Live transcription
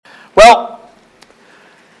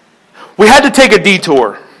We had to take a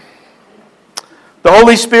detour. The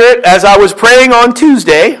Holy Spirit, as I was praying on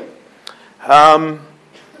Tuesday, I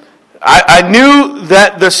knew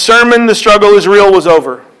that the sermon, The Struggle is Real, was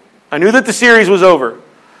over. I knew that the series was over.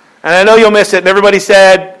 And I know you'll miss it. And everybody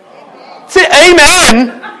said,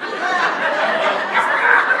 Amen.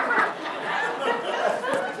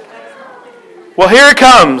 Well, here it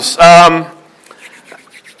comes.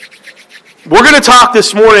 We're going to talk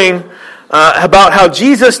this morning about how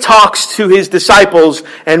Jesus talks to his disciples,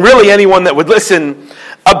 and really anyone that would listen,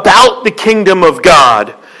 about the kingdom of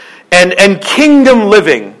God and kingdom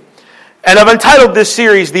living. And I've entitled this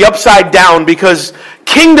series, The Upside Down, because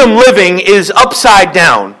kingdom living is upside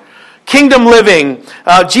down. Kingdom living,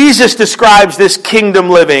 Jesus describes this kingdom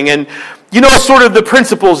living, and you know sort of the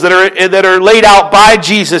principles that are laid out by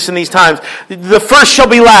Jesus in these times. The first shall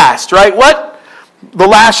be last, right? What? The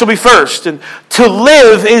last shall be first. And to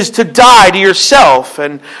live is to die to yourself.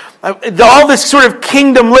 And all this sort of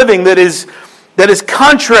kingdom living that is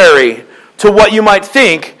contrary to what you might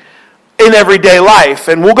think in everyday life.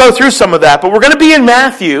 And we'll go through some of that. But we're going to be in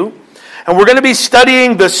Matthew, and we're going to be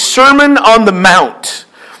studying the Sermon on the Mount.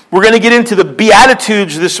 We're going to get into the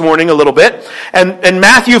Beatitudes this morning a little bit. And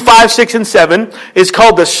Matthew 5, 6, and 7 is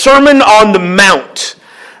called the Sermon on the Mount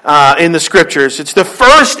in the Scriptures. It's the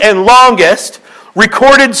first and longest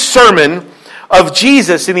recorded sermon of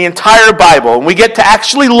Jesus in the entire Bible. And we get to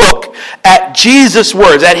actually look at Jesus'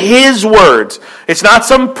 words, at his words. It's not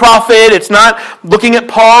some prophet. It's not looking at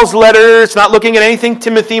Paul's letter. It's not looking at anything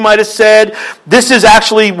Timothy might have said. This is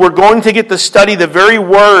actually, we're going to get to study the very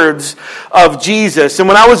words of Jesus. And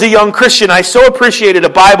when I was a young Christian, I so appreciated a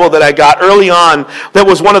Bible that I got early on that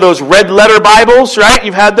was one of those red letter Bibles, right?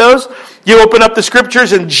 You've had those? You open up the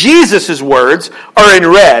Scriptures and Jesus' words are in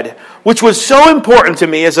red, which was so important to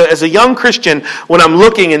me as a young Christian when I'm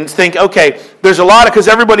looking and think, okay, there's a lot of, because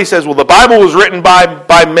everybody says, well, the Bible was written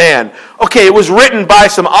by man. Okay, it was written by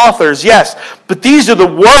some authors, yes, but these are the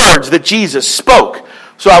words that Jesus spoke.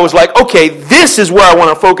 So I was like, okay, this is where I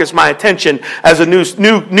want to focus my attention as a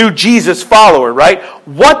new Jesus follower, right?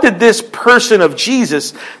 What did this person of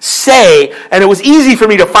Jesus say? And it was easy for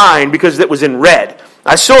me to find because it was in red.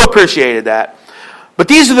 I so appreciated that. But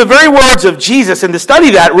these are the very words of Jesus, and to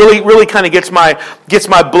study that really kind of gets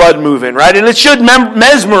my blood moving, right? And it should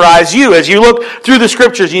mesmerize you as you look through the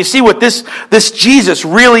Scriptures and you see what this Jesus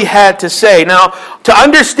really had to say. Now, to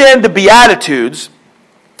understand the Beatitudes,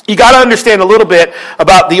 you got to understand a little bit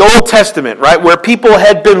about the Old Testament, right? Where people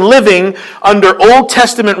had been living under Old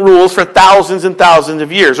Testament rules for thousands and thousands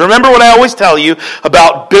of years. Remember what I always tell you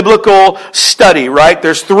about biblical study, right?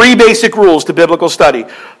 There's 3 basic rules to biblical study.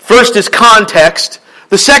 First is context.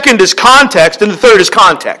 The second is context, and the third is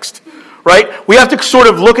context, right? We have to sort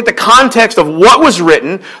of look at the context of what was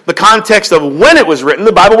written, the context of when it was written.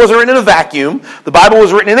 The Bible wasn't written in a vacuum. The Bible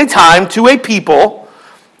was written in a time to a people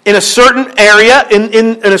in a certain area,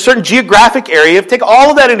 in a certain geographic area. You have to take all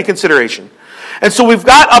of that into consideration. And so we've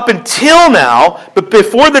got up until now, but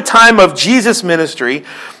before the time of Jesus' ministry,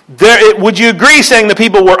 would you agree saying the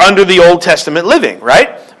people were under the Old Testament living,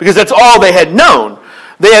 right? Because that's all they had known.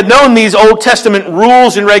 They had known these Old Testament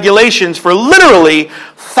rules and regulations for literally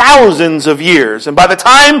thousands of years. And by the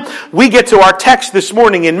time we get to our text this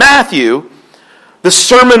morning in Matthew, the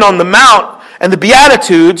Sermon on the Mount and the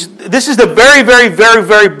Beatitudes, this is the very, very, very,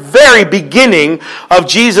 very, very beginning of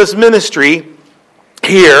Jesus' ministry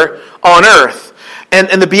here on earth.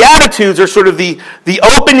 And the Beatitudes are sort of the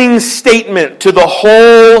opening statement to the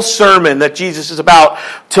whole sermon that Jesus is about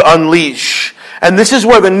to unleash. And this is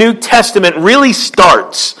where the New Testament really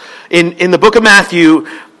starts in the book of Matthew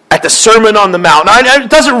at the Sermon on the Mount. Now, it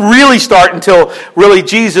doesn't really start until really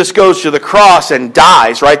Jesus goes to the cross and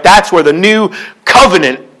dies, right? That's where the new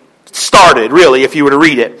covenant started, really, if you were to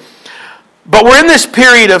read it. But we're in this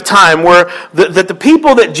period of time where the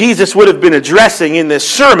people that Jesus would have been addressing in this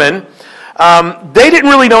sermon, they didn't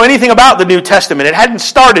really know anything about the New Testament. It hadn't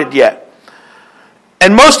started yet.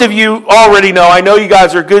 And most of you already know, I know you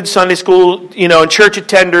guys are good Sunday school, and church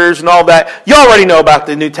attenders and all that. You already know about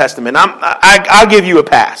the New Testament. I'll give you a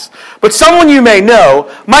pass. But someone you may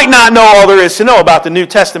know might not know all there is to know about the New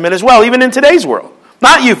Testament as well, even in today's world.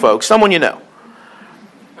 Not you folks, someone you know.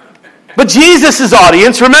 But Jesus'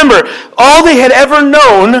 audience, remember, all they had ever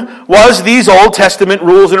known was these Old Testament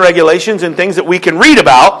rules and regulations and things that we can read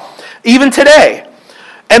about, even today.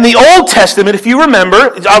 And the Old Testament, if you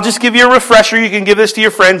remember, I'll just give you a refresher. You can give this to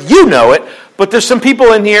your friends. You know it. But there's some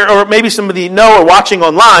people in here, or maybe somebody you know or watching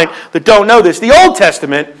online that don't know this. The Old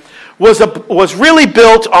Testament was really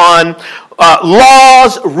built on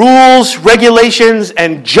laws, rules, regulations,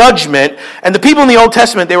 and judgment. And the people in the Old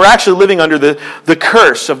Testament, they were actually living under the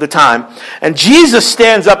curse of the time. And Jesus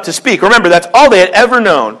stands up to speak. Remember, that's all they had ever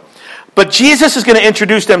known. But Jesus is going to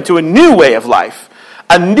introduce them to a new way of life,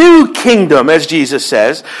 a new kingdom, as Jesus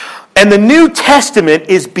says. And the New Testament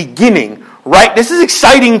is beginning, right? This is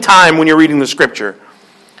exciting time when you're reading the Scripture.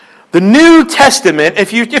 The New Testament,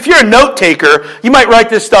 if you're a note taker, you might write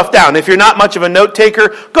this stuff down. If you're not much of a note taker,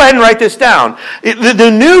 go ahead and write this down.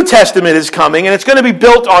 The New Testament is coming, and it's going to be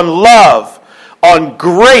built on love, on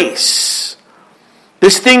grace.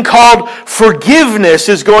 This thing called forgiveness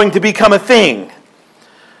is going to become a thing,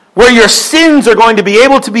 where your sins are going to be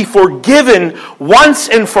able to be forgiven once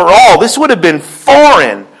and for all. This would have been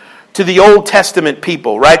foreign to the Old Testament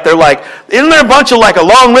people, right? They're like, isn't there a bunch of like a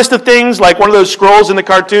long list of things, like one of those scrolls in the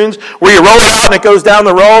cartoons where you roll it out and it goes down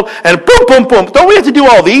the roll and boom, boom, boom. Don't we have to do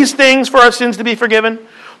all these things for our sins to be forgiven?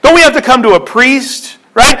 Don't we have to come to a priest,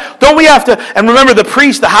 right? Don't we have to, and remember the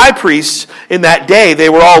priests, the high priests in that day, they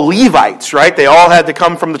were all Levites, right? They all had to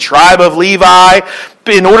come from the tribe of Levi.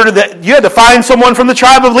 In order that you had to find someone from the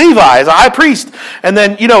tribe of Levi as a high priest. And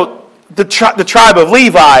then, the tribe of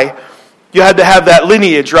Levi, you had to have that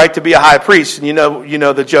lineage, right, to be a high priest. And you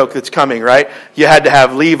know the joke that's coming, right? You had to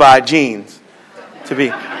have Levi genes to be.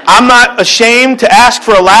 I'm not ashamed to ask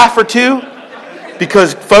for a laugh or two,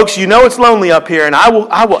 because, folks, it's lonely up here, and I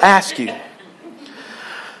will ask you.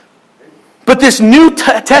 But this New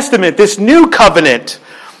Testament, this new covenant,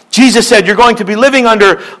 Jesus said you're going to be living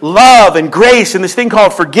under love and grace and this thing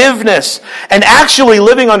called forgiveness, and actually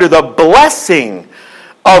living under the blessing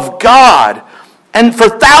of God. And for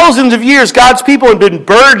thousands of years, God's people have been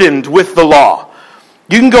burdened with the law.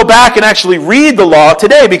 You can go back and actually read the law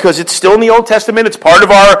today because it's still in the Old Testament. It's part of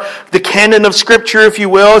the canon of Scripture, if you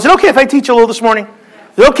will. Is it okay if I teach a little this morning?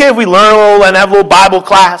 Is it okay if we learn a little and have a little Bible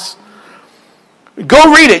class?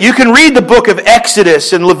 Go read it. You can read the book of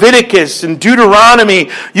Exodus and Leviticus and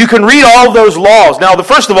Deuteronomy. You can read all of those laws. Now,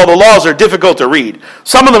 first of all, the laws are difficult to read.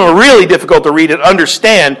 Some of them are really difficult to read and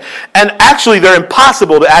understand. And actually, they're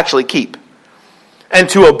impossible to actually keep and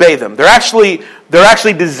to obey them. They're actually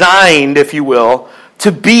designed, if you will,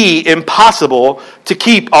 to be impossible to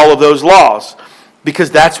keep all of those laws,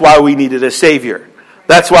 because that's why we needed a Savior.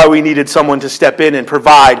 That's why we needed someone to step in and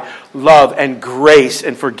provide love and grace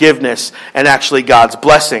and forgiveness and actually God's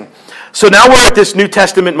blessing. So now we're at this New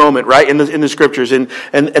Testament moment, right, in the Scriptures, and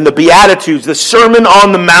the Beatitudes, the Sermon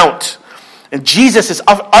on the Mount. And Jesus is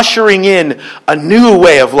ushering in a new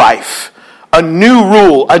way of life. A new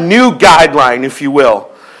rule, a new guideline, if you will.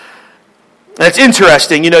 And it's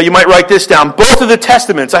interesting, you might write this down. Both of the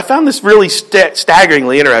Testaments, I found this really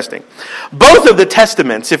staggeringly interesting. Both of the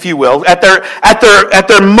Testaments, if you will, at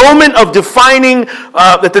their moment of defining,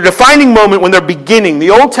 at their defining moment when they're beginning, the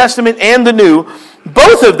Old Testament and the New,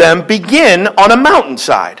 both of them begin on a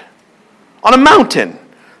mountainside, on a mountain.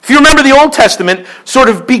 If you remember, the Old Testament sort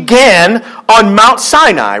of began on Mount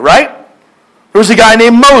Sinai, right? There was a guy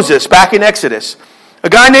named Moses back in Exodus. A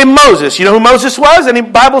guy named Moses. You know who Moses was? Any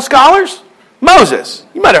Bible scholars? Moses.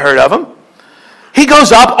 You might have heard of him. He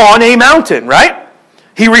goes up on a mountain, right?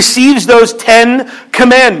 He receives those 10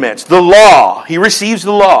 commandments, the law. He receives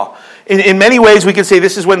the law. In many ways, we can say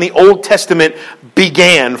this is when the Old Testament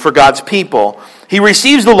began for God's people. He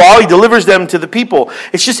receives the law. He delivers them to the people.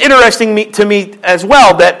 It's just interesting to me as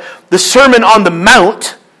well that the Sermon on the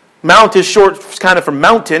Mount is short kind of from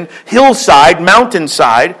mountain, hillside,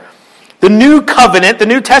 mountainside. The new covenant, the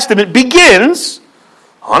New Testament begins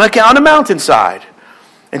on a mountainside.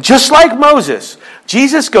 And just like Moses,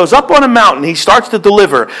 Jesus goes up on a mountain, he starts to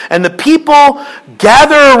deliver, and the people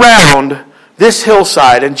gather around this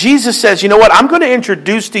hillside. And Jesus says, you know what, I'm going to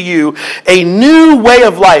introduce to you a new way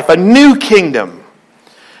of life, a new kingdom.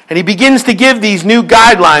 And he begins to give these new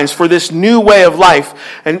guidelines for this new way of life.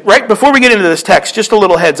 And right before we get into this text, just a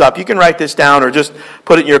little heads up. You can write this down or just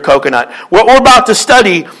put it in your coconut. What we're about to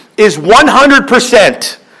study is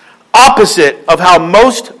 100% opposite of how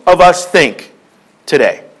most of us think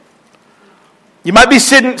today. You might be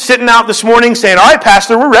sitting out this morning saying, all right,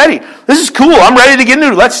 Pastor, we're ready. This is cool. I'm ready to get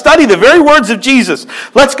into it. Let's study the very words of Jesus.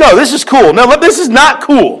 Let's go. This is cool. No, this is not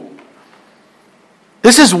cool.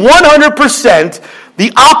 This is 100%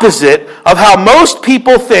 the opposite of how most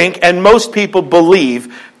people think and most people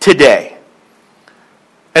believe today.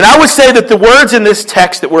 And I would say that the words in this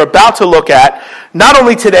text that we're about to look at, not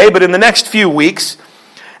only today, but in the next few weeks,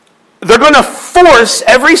 they're going to force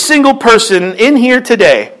every single person in here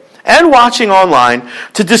today and watching online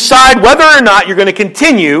to decide whether or not you're going to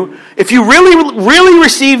continue. If you really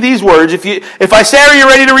receive these words, if I say, are you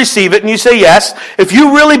ready to receive it? And you say yes, if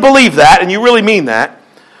you really believe that and you really mean that,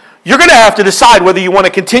 You're going to have to decide whether you want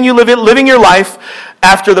to continue living your life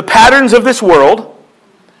after the patterns of this world,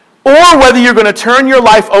 or whether you're going to turn your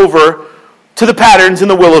life over to the patterns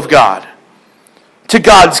and the will of God, to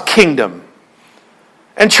God's kingdom.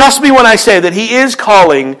 And trust me when I say that He is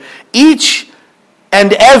calling each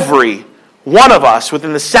and every one of us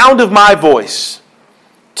within the sound of my voice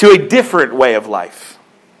to a different way of life.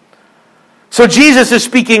 So Jesus is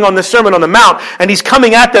speaking on the Sermon on the Mount, and He's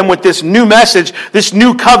coming at them with this new message, this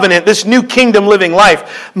new covenant, this new kingdom living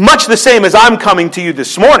life, much the same as I'm coming to you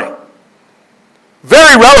this morning.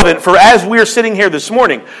 Very relevant for as we're sitting here this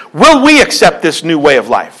morning. Will we accept this new way of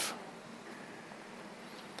life?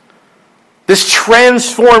 It's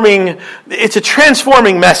a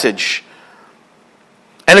transforming message.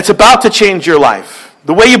 And it's about to change your life.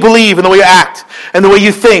 The way you believe and the way you act and the way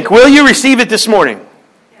you think. Will you receive it this morning?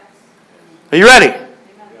 Yes. Are you ready? Yes.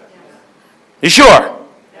 You sure?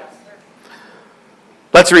 Yes.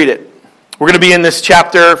 Let's read it. We're going to be in this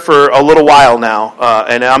chapter for a little while now,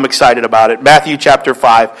 and I'm excited about it. Matthew chapter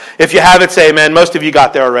 5. If you have it, say amen. Most of you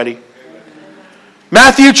got there already. Amen.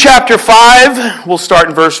 Matthew chapter 5, we'll start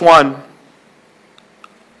in verse 1.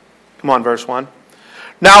 Come on, verse 1.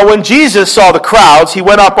 Now when Jesus saw the crowds, He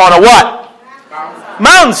went up on a what?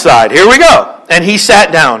 Mountainside. Here we go. And He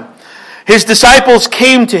sat down. His disciples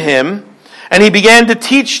came to Him, and He began to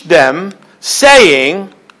teach them,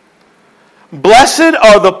 saying, Blessed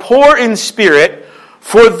are the poor in spirit,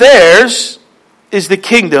 for theirs is the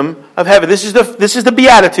kingdom of heaven. This is the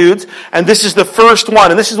Beatitudes, and this is the first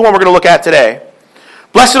one, and this is the one we're going to look at today.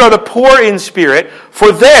 Blessed are the poor in spirit,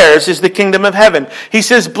 for theirs is the kingdom of heaven. He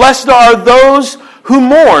says, Blessed are those who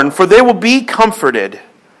mourn, for they will be comforted.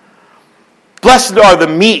 Blessed are the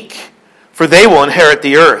meek, for they will inherit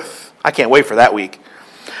the earth. I can't wait for that week.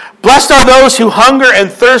 Blessed are those who hunger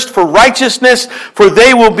and thirst for righteousness, for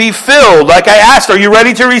they will be filled. Like I asked, are you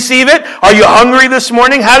ready to receive it? Are you hungry this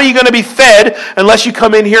morning? How are you going to be fed unless you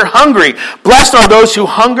come in here hungry? Blessed are those who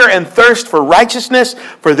hunger and thirst for righteousness,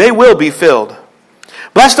 for they will be filled.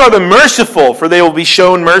 Blessed are the merciful, for they will be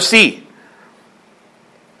shown mercy.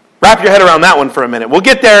 Wrap your head around that one for a minute. We'll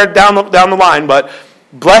get there down the line, but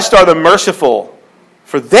blessed are the merciful,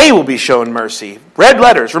 for they will be shown mercy. Red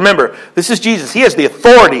letters. Remember, this is Jesus. He has the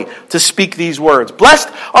authority to speak these words. Blessed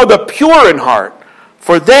are the pure in heart,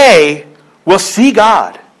 for they will see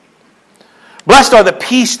God. Blessed are the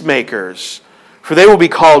peacemakers, for they will be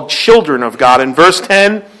called children of God. In verse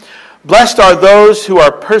 10, blessed are those who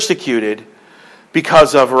are persecuted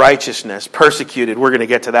because of righteousness. Persecuted. We're going to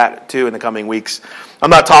get to that too in the coming weeks. I'm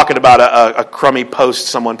not talking about a crummy post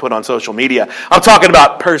someone put on social media. I'm talking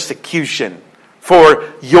about persecution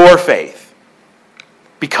for your faith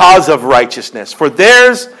because of righteousness. For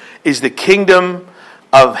theirs is the kingdom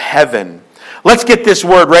of heaven. Let's get this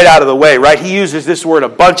word right out of the way, right? He uses this word a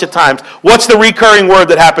bunch of times. What's the recurring word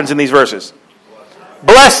that happens in these verses?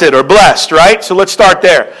 Blessed or blessed, right? So let's start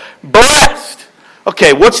there. Blessed.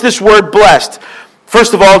 Okay, what's this word blessed?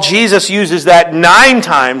 First of all, Jesus uses that 9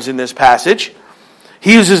 times in this passage.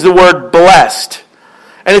 He uses the word blessed.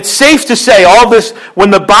 And it's safe to say all this, when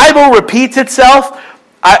the Bible repeats itself,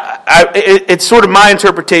 it's sort of my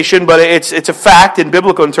interpretation, but it's a fact in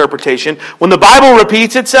biblical interpretation. When the Bible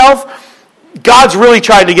repeats itself, God's really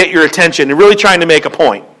trying to get your attention and really trying to make a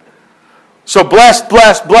point. So blessed,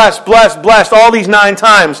 blessed, blessed, blessed, blessed, all these 9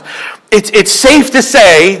 times. It's safe to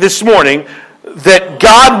say this morning that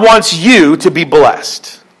God wants you to be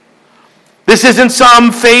blessed. This isn't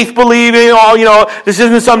some faith believing, this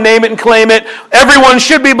isn't some name it and claim it. Everyone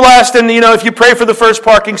should be blessed, and if you pray for the first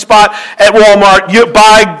parking spot at Walmart,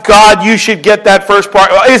 by God, you should get that first park.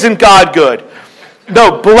 Isn't God good?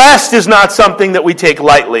 No, blessed is not something that we take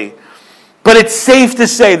lightly. But it's safe to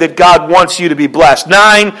say that God wants you to be blessed.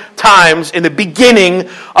 9 times in the beginning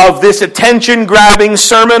of this attention-grabbing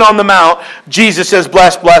Sermon on the Mount, Jesus says,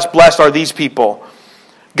 blessed, blessed, blessed are these people.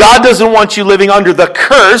 God doesn't want you living under the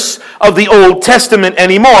curse of the Old Testament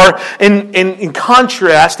anymore. In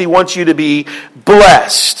contrast, He wants you to be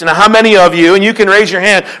blessed. Now, how many of you, and you can raise your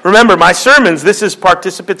hand, remember, my sermons, this is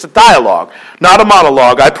participants of dialogue, not a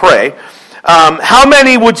monologue, I pray. How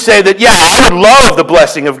many would say that, yeah, I would love the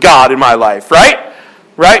blessing of God in my life, right?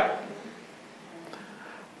 Right?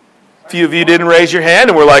 A few of you didn't raise your hand,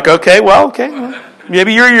 and we're like, okay.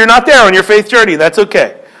 Maybe you're not there on your faith journey. That's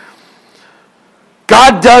okay.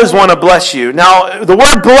 God does want to bless you. Now, the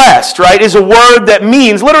word blessed, right, is a word that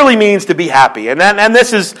literally means to be happy. And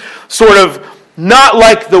this is sort of not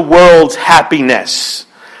like the world's happiness.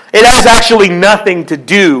 It has actually nothing to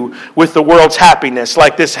do with the world's happiness,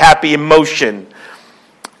 like this happy emotion.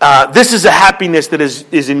 This is a happiness that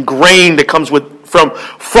is ingrained, that comes with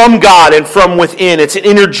from God and from within. It's an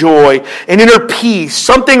inner joy, an inner peace,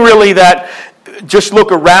 something really that, just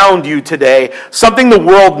look around you today, something the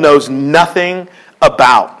world knows nothing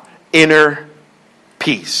about, inner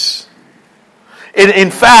peace.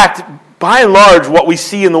 In fact, by and large, what we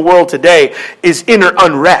see in the world today is inner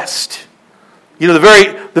unrest. You know,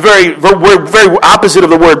 the very opposite of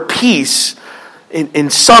the word peace, in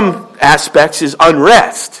some aspects, is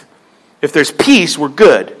unrest. If there's peace, we're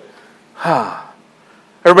good.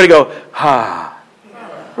 Everybody go,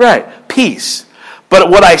 Right, peace. But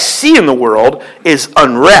what I see in the world is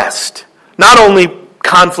unrest. Not only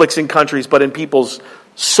conflicts in countries, but in people's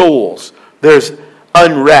souls. There's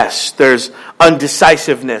unrest. There's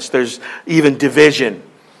undecisiveness. There's even division.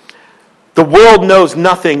 The world knows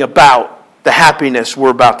nothing about the happiness we're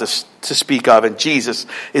about to speak of, and Jesus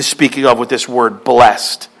is speaking of with this word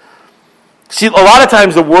blessed. See, a lot of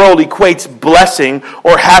times the world equates blessing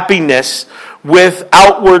or happiness with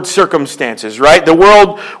outward circumstances, right? The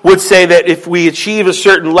world would say that if we achieve a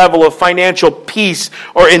certain level of financial peace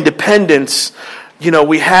or independence,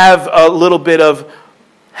 we have a little bit of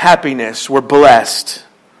happiness. We're blessed.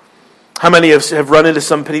 How many have run into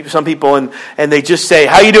some people and they just say,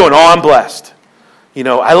 "How you doing?" "Oh, I'm blessed."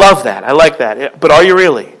 I love that. I like that. But are you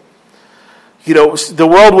really? The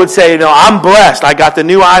world would say, "I'm blessed. I got the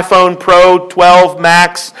new iPhone Pro 12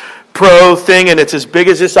 Max Pro thing, and it's as big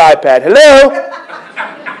as this iPad." Hello?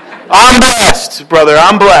 I'm blessed, brother.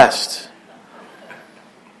 I'm blessed.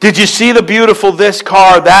 Did you see the beautiful this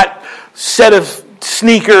car, that set of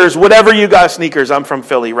sneakers, whatever you got sneakers? I'm from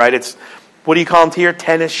Philly, right? It's, what do you call them here?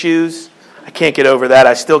 Tennis shoes? I can't get over that.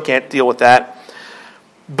 I still can't deal with that.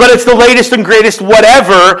 But it's the latest and greatest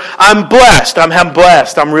whatever. I'm blessed. I'm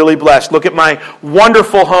blessed. I'm really blessed. Look at my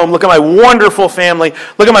wonderful home. Look at my wonderful family.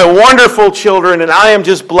 Look at my wonderful children. And I am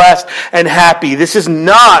just blessed and happy. This is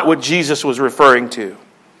not what Jesus was referring to.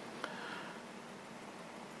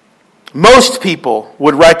 Most people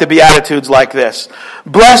would write the Beatitudes like this: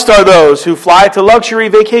 "Blessed are those who fly to luxury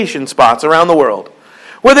vacation spots around the world,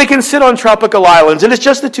 where they can sit on tropical islands, and it's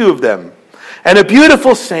just the two of them, and a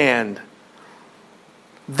beautiful sand.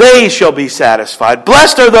 They shall be satisfied.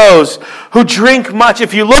 Blessed are those who drink much."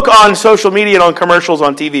 If you look on social media and on commercials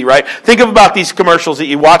on TV, right? Think about these commercials that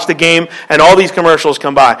you watch the game and all these commercials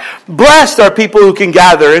come by. Blessed are people who can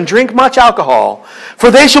gather and drink much alcohol, for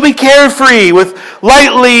they shall be carefree with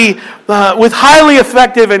highly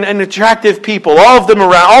effective and attractive people, all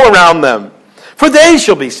around them, for they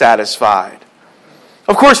shall be satisfied.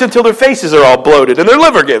 Of course, until their faces are all bloated and their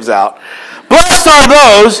liver gives out. Blessed are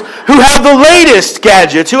those who have the latest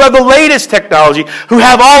gadgets, who have the latest technology, who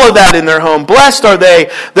have all of that in their home. Blessed are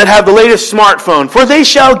they that have the latest smartphone, for they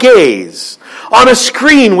shall gaze on a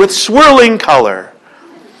screen with swirling color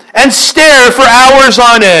and stare for hours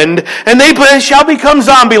on end, and they shall become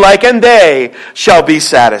zombie-like, and they shall be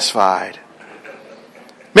satisfied.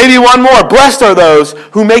 Maybe one more. Blessed are those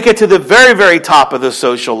who make it to the very, very top of the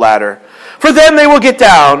social ladder. For then they will get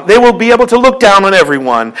down, they will be able to look down on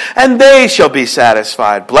everyone, and they shall be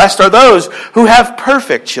satisfied. Blessed are those who have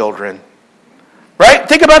perfect children. Right?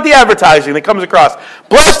 Think about the advertising that comes across.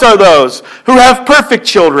 Blessed are those who have perfect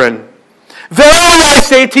children. Verily I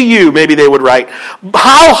say to you, maybe they would write,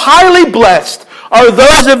 how highly blessed are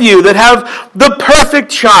those of you that have the perfect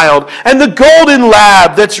child and the golden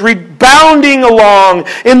lab that's rebounding along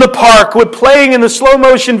in the park with playing in the slow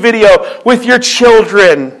motion video with your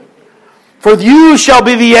children. For you shall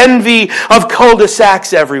be the envy of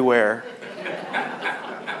cul-de-sacs everywhere.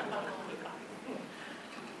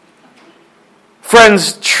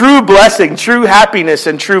 Friends, true blessing, true happiness,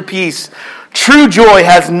 and true peace, true joy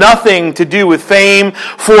has nothing to do with fame,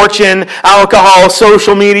 fortune, alcohol,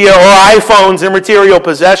 social media, or iPhones and material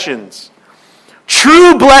possessions.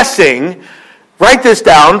 True blessing, write this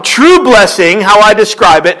down, true blessing, how I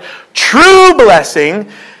describe it, true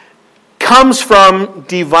blessing comes from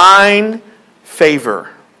divine favor.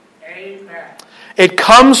 Amen. It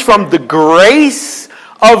comes from the grace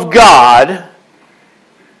of God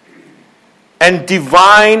and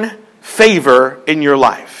divine favor in your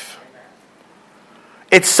life.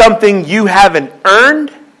 It's something you haven't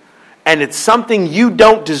earned, and it's something you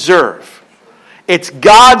don't deserve. It's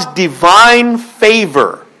God's divine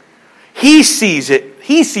favor. He sees it.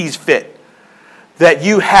 He sees fit that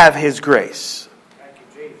you have His grace.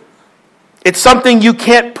 It's something you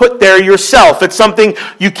can't put there yourself. It's something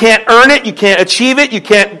you can't earn it, you can't achieve it, you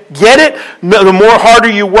can't get it. The more harder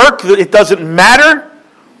you work, it doesn't matter.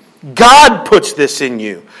 God puts this in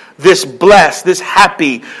you. This blessed, this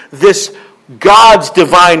happy, this God's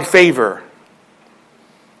divine favor.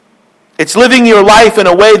 It's living your life in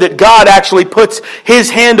a way that God actually puts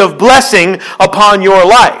His hand of blessing upon your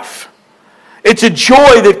life. It's a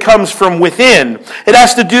joy that comes from within. It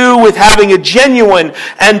has to do with having a genuine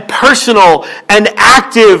and personal and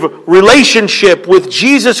active relationship with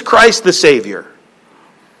Jesus Christ the Savior.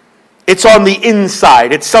 It's on the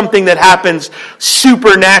inside. It's something that happens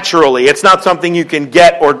supernaturally. It's not something you can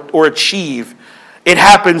get or achieve. It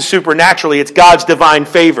happens supernaturally. It's God's divine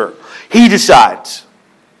favor. He decides.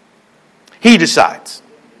 He decides.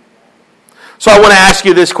 So I want to ask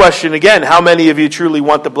you this question again. How many of you truly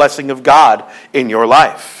want the blessing of God in your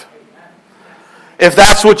life? If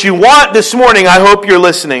that's what you want this morning, I hope you're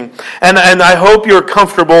listening. And I hope you're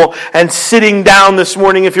comfortable and sitting down this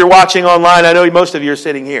morning. If you're watching online, I know most of you are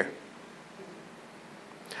sitting here.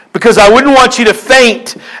 Because I wouldn't want you to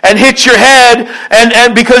faint and hit your head.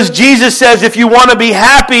 And because Jesus says if you want to be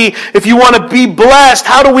happy, if you want to be blessed,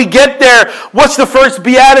 how do we get there? What's the first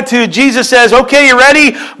beatitude? Jesus says, okay, you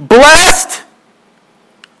ready? Blessed.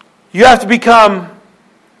 You have to become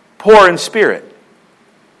poor in spirit.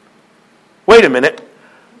 Wait a minute.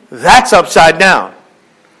 That's upside down.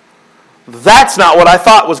 That's not what I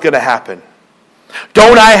thought was going to happen.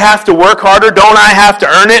 Don't I have to work harder? Don't I have to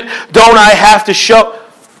earn it? Don't I have to show...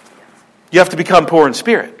 You have to become poor in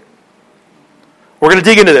spirit. We're going to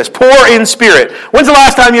dig into this. Poor in spirit. When's the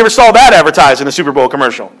last time you ever saw that advertised in a Super Bowl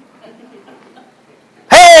commercial?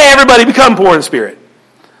 Hey, everybody, become poor in spirit.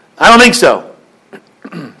 I don't think so.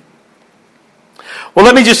 Well,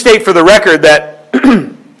 let me just state for the record that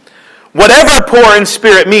whatever poor in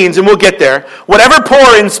spirit means, and we'll get there, whatever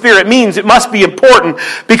poor in spirit means, it must be important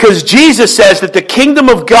because Jesus says that the kingdom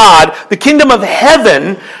of God, the kingdom of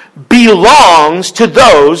heaven, belongs to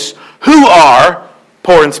those who are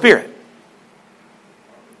poor in spirit.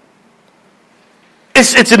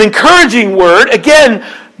 It's an encouraging word. Again,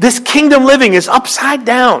 this kingdom living is upside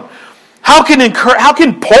down. How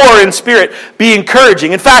can poor in spirit be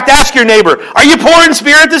encouraging? In fact, ask your neighbor, are you poor in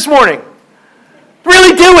spirit this morning?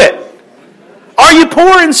 Really do it. Are you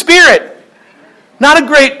poor in spirit? Not a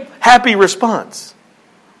great, happy response.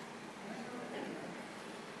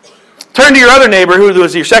 Turn to your other neighbor who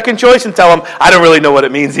was your second choice and tell him, I don't really know what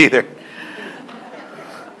it means either.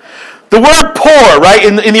 The word poor, right,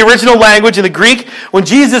 in the original language, in the Greek, when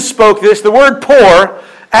Jesus spoke this, the word poor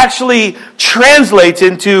actually translates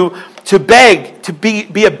into to beg, to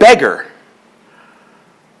be a beggar.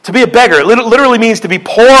 To be a beggar. It literally means to be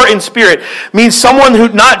poor in spirit. It means someone who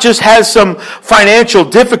not just has some financial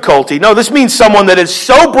difficulty. No, this means someone that is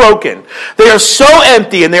so broken. They are so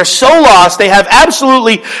empty and they're so lost. They have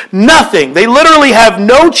absolutely nothing. They literally have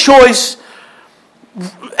no choice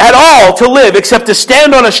at all to live except to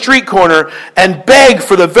stand on a street corner and beg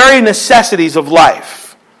for the very necessities of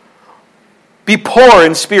life. Be poor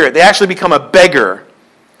in spirit. They actually become a beggar.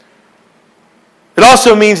 It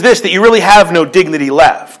also means this, that you really have no dignity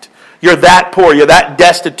left. You're that poor. You're that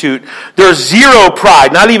destitute. There's zero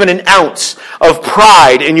pride, not even an ounce of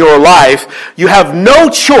pride in your life. You have no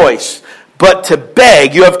choice but to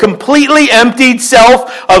beg. You have completely emptied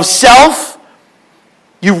of self.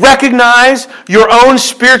 You recognize your own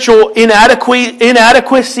spiritual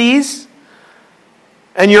inadequacies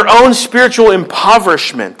and your own spiritual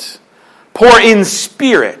impoverishment. Poor in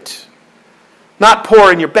spirit, not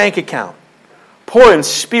poor in your bank account. Poor in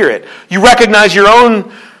spirit. You recognize your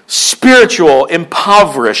own spiritual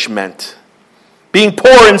impoverishment. Being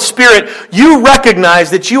poor in spirit, you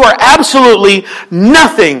recognize that you are absolutely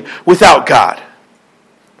nothing without God.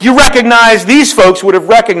 You recognize, these folks would have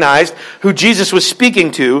recognized, who Jesus was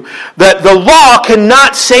speaking to, that the law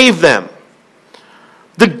cannot save them.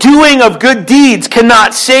 The doing of good deeds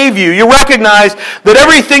cannot save you. You recognize that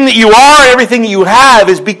everything that you are, everything that you have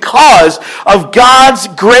is because of God's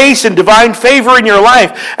grace and divine favor in your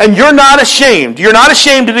life. And you're not ashamed. You're not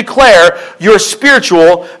ashamed to declare your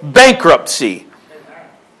spiritual bankruptcy.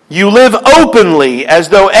 You live openly as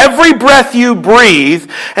though every breath you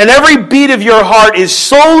breathe and every beat of your heart is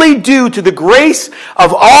solely due to the grace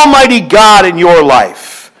of Almighty God in your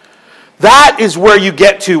life. That is where you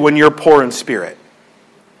get to when you're poor in spirit.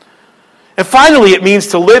 And finally, it means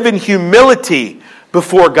to live in humility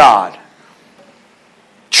before God.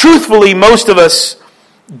 Truthfully, most of us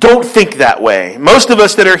don't think that way. Most of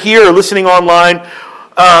us that are here or listening online,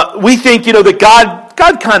 we think, that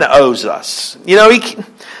God kind of owes us.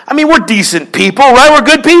 We're decent people, right? We're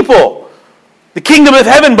good people. The kingdom of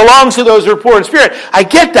heaven belongs to those who are poor in spirit. I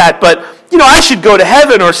get that, but, I should go to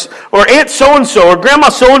heaven, or Aunt so-and-so or Grandma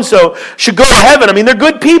so-and-so should go to heaven. They're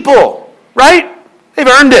good people, right? They've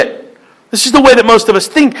earned it. This is the way that most of us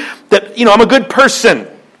think that, I'm a good person.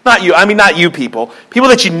 Not you. Not you people. People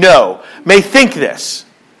that you know may think this.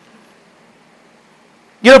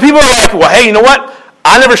 You know, people are like, well, hey, you know what?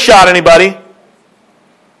 I never shot anybody.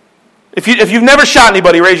 If you've never shot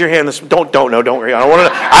anybody, raise your hand. Don't want to know. I don't want to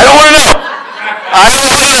know.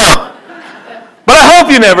 But I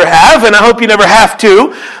hope you never have, and I hope you never have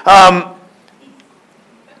to.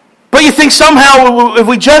 But you think somehow if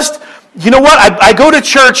we just, you know what? I go to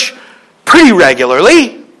church pretty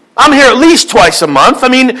regularly. I'm here at least twice a month. I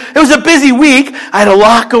mean, it was a busy week. I had a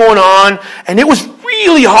lot going on, and it was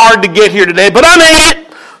really hard to get here today, but I made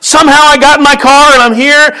it. Somehow I got in my car, and I'm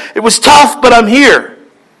here. It was tough, but I'm here.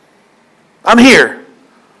 I'm here.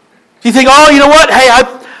 You think, oh, you know what? Hey,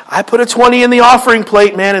 I put a 20 in the offering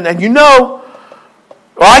plate, man, and you know,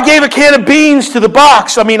 or I gave a can of beans to the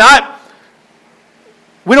box. I mean,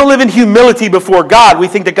 we don't live in humility before God. We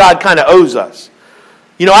think that God kind of owes us.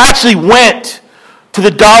 You know, I actually went to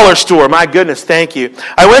the dollar store. My goodness, thank you.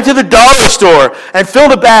 I went to the dollar store and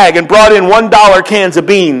filled a bag and brought in $1 cans of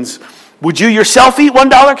beans. Would you yourself eat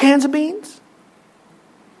 $1 cans of beans?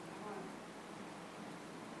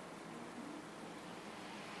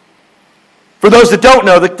 For those that don't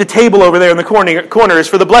know, the table over there in the corner is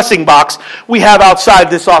for the blessing box we have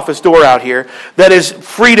outside this office door out here that is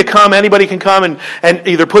free to come. Anybody can come and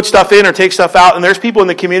either put stuff in or take stuff out. And there's people in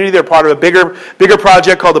the community that are part of a bigger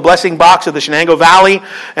project called the Blessing Box of the Shenango Valley.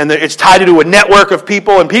 And it's tied into a network of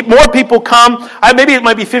people. And more people come. Maybe it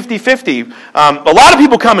might be 50-50. A lot of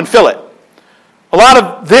people come and fill it. A lot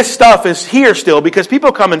of this stuff is here still because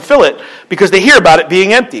people come and fill it because they hear about it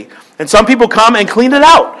being empty. And some people come and clean it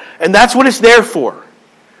out. And that's what it's there for.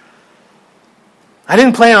 I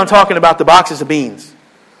didn't plan on talking about the boxes of beans.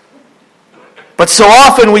 But so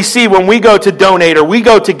often we see when we go to donate or we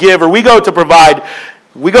go to give or we go to provide,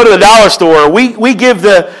 we go to the dollar store, we give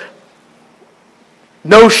the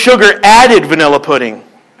no sugar added vanilla pudding.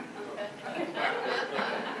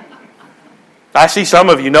 I see some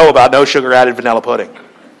of you know about no sugar added vanilla pudding.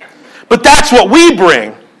 But that's what we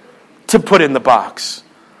bring to put in the box.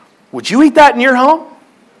 Would you eat that in your home?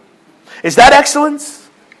 Is that excellence?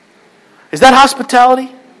 Is that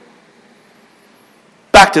hospitality?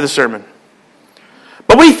 Back to the sermon.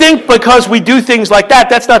 But we think because we do things like that,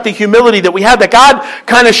 that's not the humility that we have, that God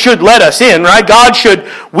kind of should let us in, right?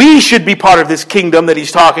 We should be part of this kingdom that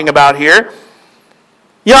he's talking about here.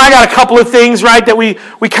 You know, I got a couple of things, right, that we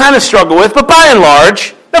kind of struggle with, but by and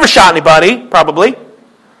large, never shot anybody, probably.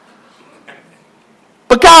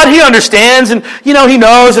 But God, he understands, and, you know, he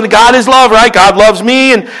knows, and God is love, right? God loves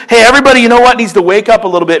me, and, hey, everybody, you know what, needs to wake up a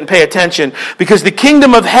little bit and pay attention, because the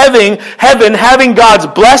kingdom of heaven, having God's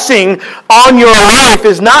blessing on your life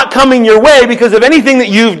is not coming your way because of anything that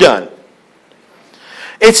you've done.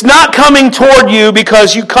 It's not coming toward you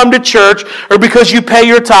because you come to church, or because you pay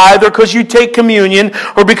your tithe, or because you take communion,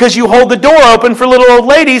 or because you hold the door open for little old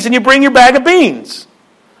ladies and you bring your bag of beans.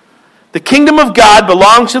 The kingdom of God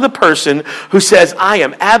belongs to the person who says, I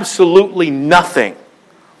am absolutely nothing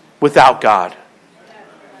without God.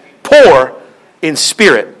 Poor in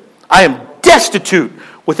spirit. I am destitute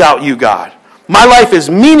without you, God. My life is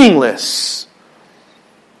meaningless.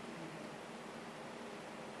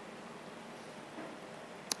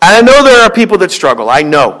 And I know there are people that struggle. I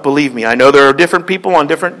know, believe me. I know there are different people on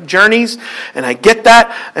different journeys, and I get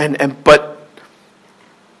that. But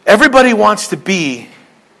everybody wants to be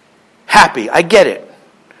happy. I get it.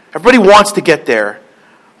 Everybody wants to get there.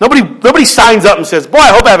 Nobody signs up and says, boy, I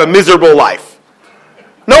hope I have a miserable life.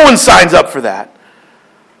 No one signs up for that.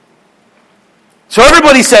 So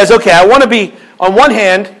everybody says, okay, I want to be, on one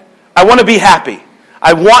hand, I want to be happy.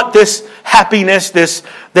 I want this happiness, this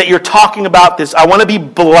that you're talking about, this. I want to be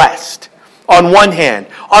blessed on one hand.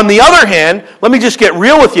 On the other hand, let me just get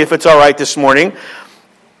real with you if it's all right this morning.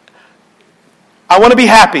 I want to be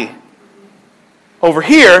happy. Over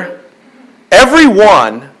here,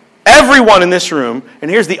 everyone in this room, and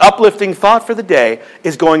here's the uplifting thought for the day,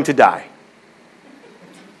 is going to die.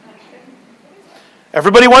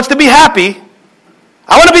 Everybody wants to be happy.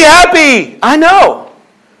 I want to be happy. I know.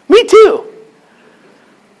 Me too.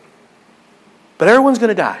 But everyone's going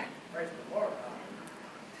to die.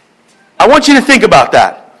 I want you to think about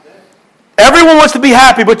that. Everyone wants to be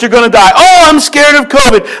happy, but you're going to die. Oh, I'm scared of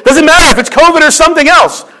COVID. Doesn't matter if it's COVID or something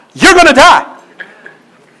else. You're going to die.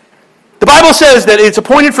 The Bible says that it's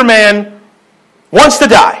appointed for man once to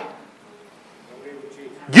die.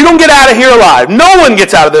 You don't get out of here alive. No one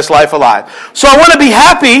gets out of this life alive. So I want to be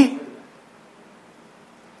happy.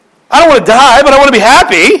 I don't want to die, but I want to be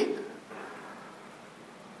happy.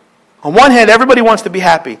 On one hand, everybody wants to be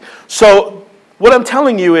happy. So what I'm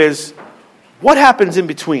telling you is, what happens in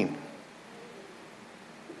between?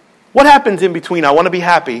 What happens in between? I want to be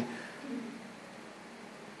happy, and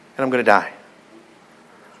I'm going to die.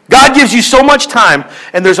 God gives you so much time,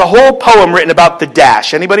 and there's a whole poem written about the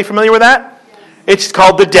dash. Anybody familiar with that? It's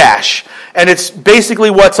called The Dash, and it's basically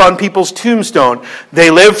what's on people's tombstone. They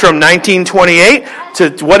lived from 1928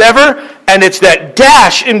 to whatever, and it's that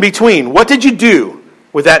dash in between. What did you do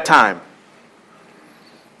with that time?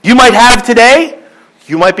 You might have today,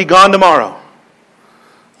 you might be gone tomorrow.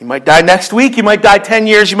 You might die next week, you might die 10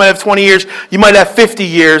 years, you might have 20 years, you might have 50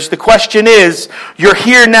 years. The question is, you're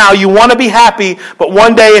here now, you want to be happy, but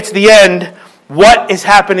one day it's the end. What is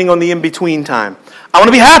happening on the in-between time? I want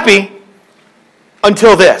to be happy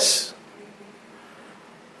until this.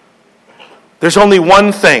 There's only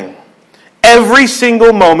one thing. Every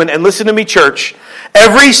single moment, and listen to me, church,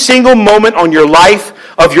 every single moment of your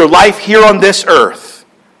life here on this earth,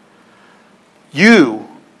 you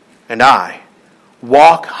and I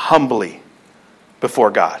walk humbly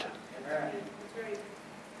before God.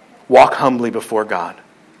 Walk humbly before God.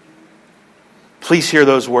 Please hear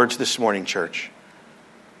those words this morning, church.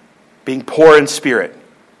 Being poor in spirit,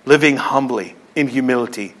 living humbly in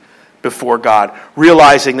humility before God,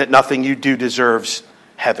 realizing that nothing you do deserves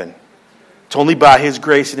heaven. It's only by His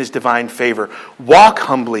grace and His divine favor. Walk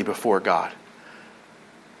humbly before God.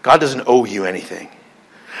 God doesn't owe you anything.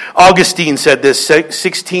 Augustine said this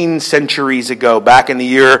 16 centuries ago, back in the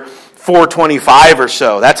year 425 or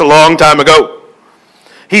so. That's a long time ago.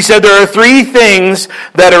 He said there are three things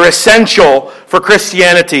that are essential for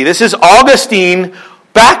Christianity. This is Augustine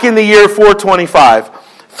back in the year 425.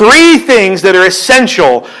 Three things that are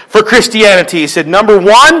essential for Christianity. He said, number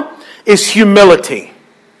one is humility.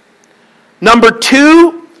 Number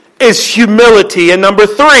two is humility. And number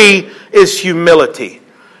three is humility.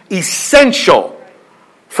 Essential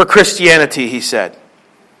for Christianity, he said.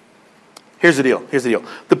 Here's the deal.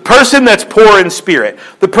 The person that's poor in spirit,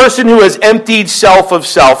 the person who has emptied self of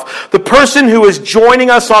self, the person who is joining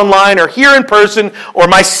us online or here in person, or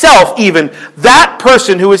myself even, that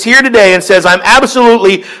person who is here today and says, I'm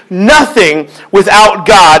absolutely nothing without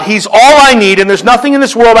God. He's all I need, and there's nothing in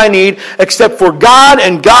this world I need except for God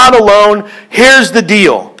and God alone. Here's the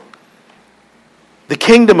deal. The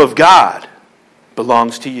kingdom of God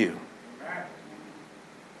belongs to you.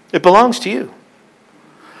 It belongs to you.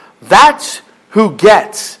 That's who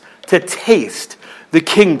gets to taste the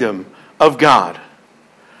kingdom of God.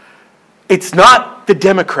 It's not the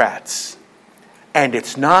Democrats, and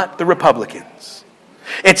it's not the Republicans.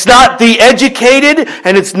 It's not the educated,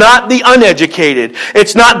 and it's not the uneducated.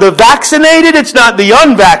 It's not the vaccinated, it's not the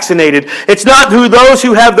unvaccinated. It's not those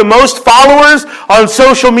who have the most followers on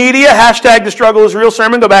social media. Hashtag The Struggle is Real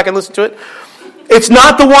sermon. Go back and listen to it. It's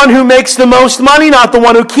not the one who makes the most money, not the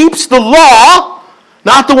one who keeps the law,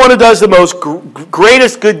 not the one who does the most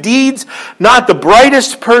greatest good deeds, not the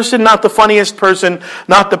brightest person, not the funniest person,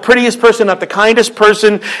 not the prettiest person, not the kindest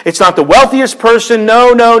person. It's not the wealthiest person.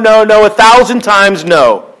 No, 1,000 times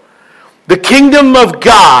no. The kingdom of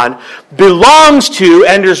God belongs to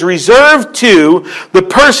and is reserved to the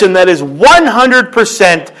person that is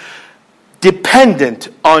 100% dependent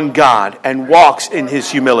on God and walks in His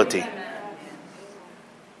humility.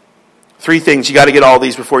 Three things. You got to get all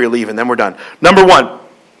these before you leave, and then we're done. Number one,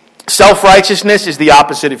 self-righteousness is the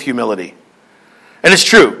opposite of humility. And it's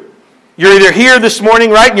true. You're either here this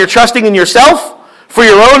morning, right, and you're trusting in yourself for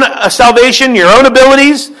your own salvation, your own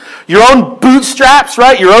abilities, your own bootstraps,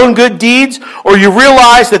 right, your own good deeds, or you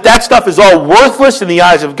realize that stuff is all worthless in the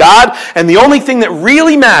eyes of God, and the only thing that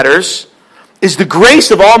really matters is the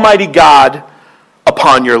grace of Almighty God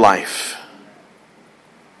upon your life.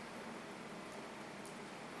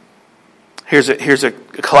 Here's a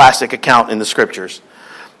classic account in the Scriptures.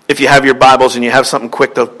 If you have your Bibles and you have something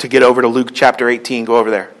quick to get over to Luke chapter 18, go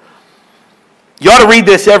over there. You ought to read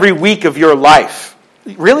this every week of your life.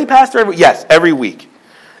 Really, Pastor? Yes, every week.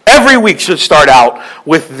 Every week should start out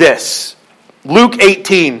with this. Luke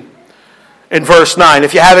 18 in verse 9.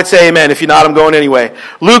 If you have it, say amen. If you're not, I'm going anyway.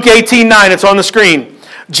 Luke 18:9, it's on the screen.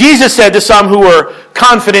 Jesus said to some who were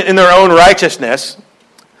confident in their own righteousness,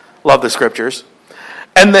 love the Scriptures,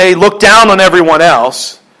 and they looked down on everyone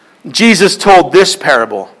else, Jesus told this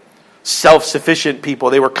parable. Self-sufficient people,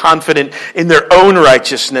 they were confident in their own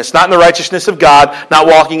righteousness, not in the righteousness of God, not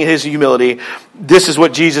walking in His humility. This is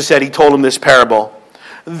what Jesus said. He told them this parable.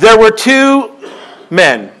 There were two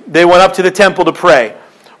men. They went up to the temple to pray.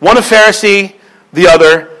 One a Pharisee, the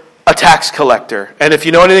other a tax collector. And if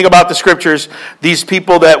you know anything about the Scriptures, these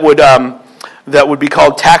people that would be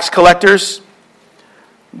called tax collectors,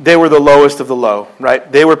 they were the lowest of the low, right?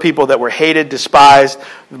 They were people that were hated, despised.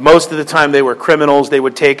 Most of the time they were criminals. They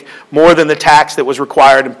would take more than the tax that was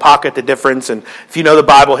required and pocket the difference. And if you know the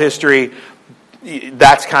Bible history,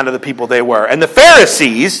 that's kind of the people they were. And the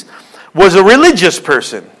Pharisees was a religious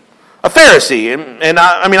person. A Pharisee. And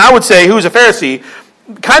I would say, who's a Pharisee?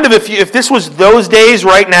 Kind of if this was those days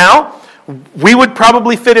right now, we would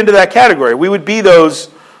probably fit into that category. We would be those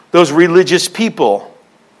religious people.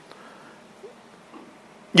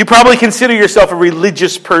 You probably consider yourself a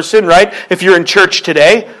religious person, right? If you're in church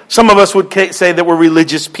today, some of us would say that we're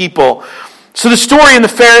religious people. So the story in the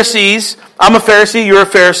Pharisees, I'm a Pharisee, you're a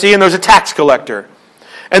Pharisee, and there's a tax collector.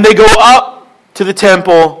 And they go up to the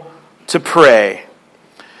temple to pray.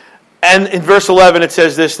 And in verse 11 it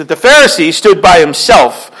says this, that the Pharisee stood by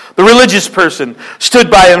himself. The religious person stood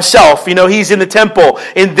by himself. You know, he's in the temple,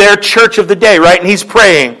 in their church of the day, right? And he's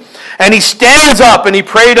praying. And he stands up and he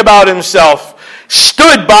prayed about himself,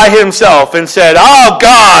 stood by himself and said, "Oh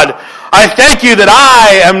God, I thank you that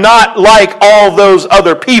I am not like all those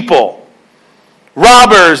other people.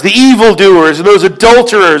 Robbers, the evildoers, and those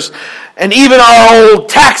adulterers, and even our old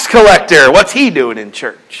tax collector. What's he doing in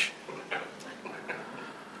church?"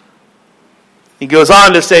 He goes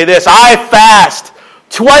on to say this, "I fast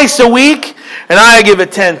twice a week, and I give a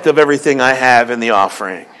tenth of everything I have in the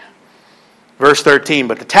offering." Verse 13,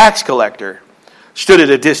 but the tax collector stood at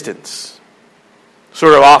a distance,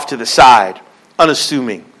 sort of off to the side,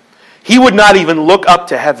 unassuming. He would not even look up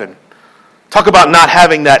to heaven. Talk about not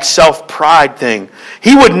having that self-pride thing.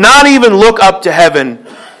 He would not even look up to heaven,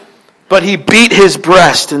 but he beat his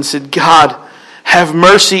breast and said, "God, have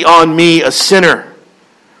mercy on me, a sinner."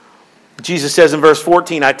 Jesus says in verse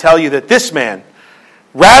 14, "I tell you that this man,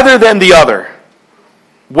 rather than the other,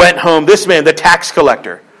 went home," this man, the tax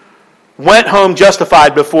collector, went home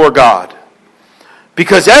justified before God.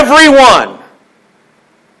 Because everyone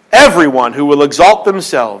who will exalt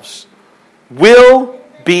themselves will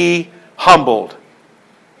be humbled.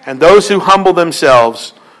 And those who humble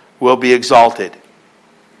themselves will be exalted.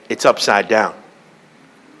 It's upside down.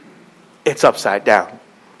 It's upside down.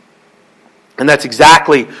 And that's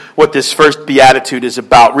exactly what this first beatitude is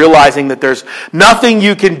about. Realizing that there's nothing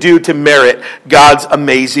you can do to merit God's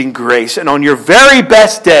amazing grace. And on your very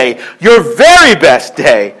best day, you're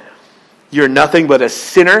nothing but a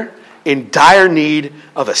sinner in dire need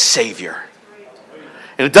of a Savior.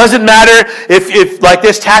 And it doesn't matter if like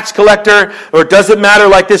this tax collector, or it doesn't matter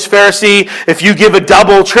like this Pharisee, if you give a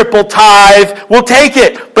double, triple tithe, we'll take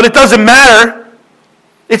it. But it doesn't matter.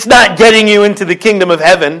 It's not getting you into the kingdom of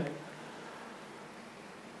heaven.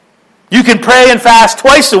 You can pray and fast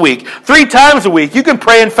twice a week, 3 times a week. You can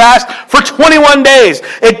pray and fast for 21 days.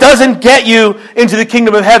 It doesn't get you into the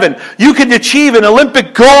kingdom of heaven. You can achieve an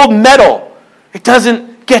Olympic gold medal. It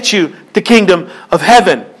doesn't get you the kingdom of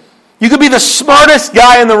heaven. You could be the smartest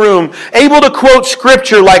guy in the room, able to quote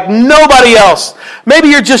scripture like nobody else. Maybe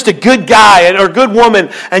you're just a good guy or a good woman,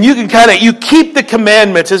 and you can you keep the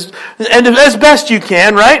commandments as best you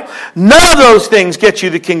can, right? None of those things get you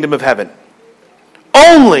the kingdom of heaven.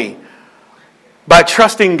 Only by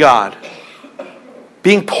trusting God,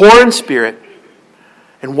 being poor in spirit,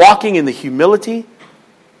 and walking in the humility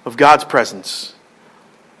of God's presence.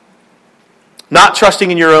 Not trusting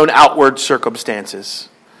in your own outward circumstances.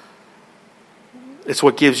 It's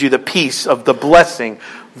what gives you the peace of the blessing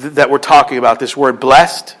that we're talking about. This word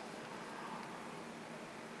blessed.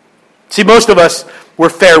 See, most of us, we're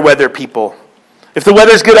fair weather people. If the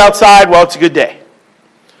weather's good outside, well, it's a good day.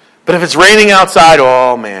 But if it's raining outside,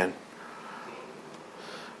 oh man.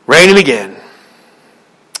 Raining again.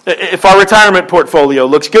 If our retirement portfolio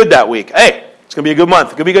looks good that week, hey, it's going to be a good month.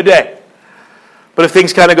 It's going to be a good day. But if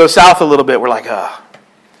things kind of go south a little bit, we're like, it's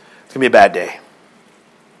going to be a bad day.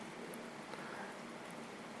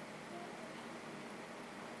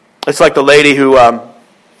 It's like the lady who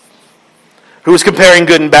was comparing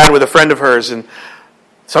good and bad with a friend of hers, and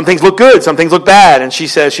some things look good, some things look bad, and she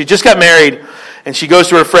says she just got married, and she goes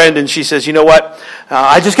to her friend and she says, "You know what?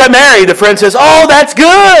 I just got married." The friend says, "Oh, that's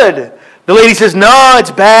good." The lady says, "No,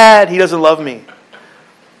 it's bad. He doesn't love me."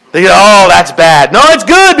 They go, "Oh, that's bad." "No, it's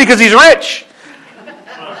good because he's rich."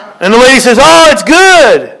 And the lady says, "Oh, it's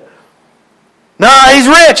good." "No, he's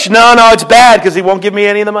rich." No, it's bad because he won't give me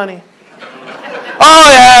any of the money."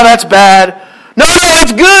 "Oh, yeah, that's bad." No,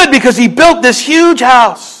 it's good because he built this huge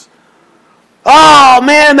house." "Oh,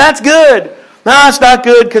 man, that's good." "No, it's not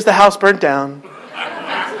good because the house burnt down."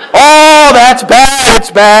 "Oh, that's bad.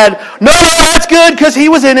 It's bad." No, that's good because he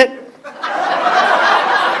was in it."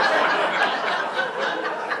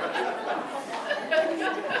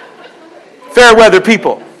 Fair weather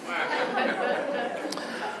people.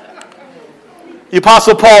 The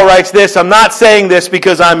Apostle Paul writes this. I'm not saying this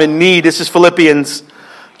because I'm in need. This is Philippians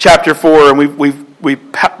chapter 4, and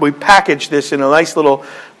we packaged this in a nice little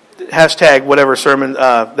hashtag whatever sermon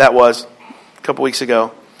that was a couple weeks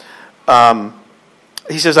ago.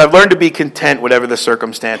 He says, I've learned to be content whatever the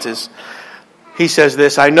circumstances. He says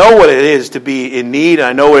this, I know what it is to be in need.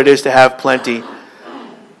 I know what it is to have plenty.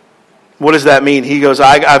 What does that mean? He goes,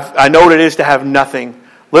 I know what it is to have nothing.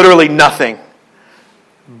 Literally nothing.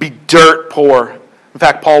 Be dirt poor. In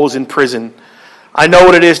fact, Paul was in prison. I know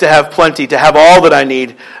what it is to have plenty, to have all that I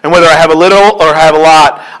need. And whether I have a little or have a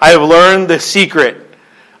lot, I have learned the secret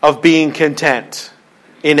of being content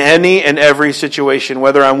in any and every situation,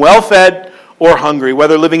 whether I'm well-fed or hungry,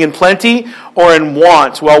 whether living in plenty or in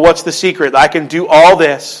want. Well, what's the secret? I can do all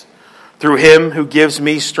this through Him who gives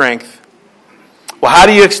me strength. Well, how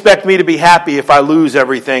do you expect me to be happy if I lose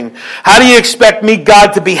everything? How do you expect me,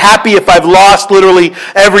 God, to be happy if I've lost literally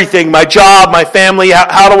everything? My job, my family,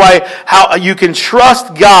 how you can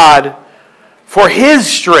trust God for His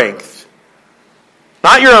strength.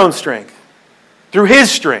 Not your own strength. Through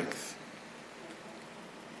His strength.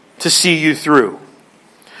 To see you through.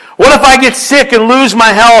 What if I get sick and lose my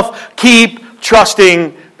health? Keep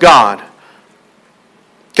trusting God.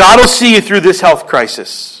 God will see you through this health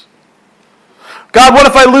crisis. God, what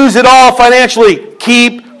if I lose it all financially?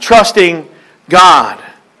 Keep trusting God.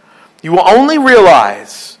 You will only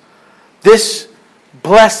realize this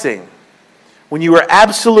blessing when you are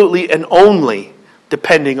absolutely and only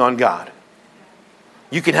depending on God.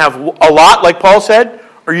 You can have a lot, like Paul said,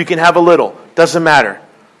 or you can have a little. Doesn't matter.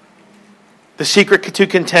 The secret to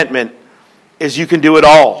contentment is you can do it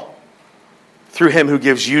all through Him who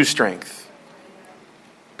gives you strength.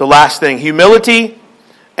 The last thing, humility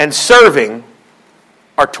and serving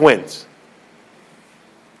are twins.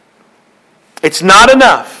 It's not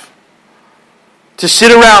enough to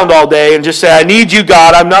sit around all day and just say, I need you,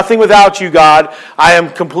 God. I'm nothing without you, God. I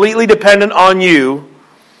am completely dependent on you.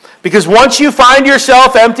 Because once you find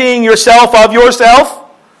yourself emptying yourself of yourself,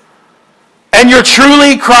 and you're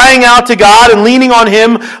truly crying out to God and leaning on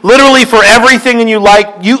Him literally for everything in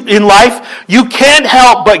life, you can't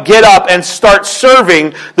help but get up and start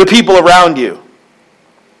serving the people around you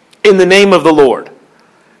in the name of the Lord.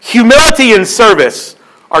 Humility and service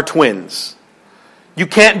are twins. You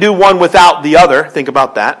can't do one without the other. Think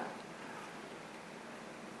about that.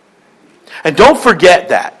 And don't forget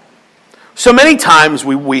that. So many times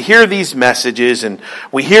we hear these messages and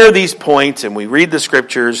we hear these points and we read the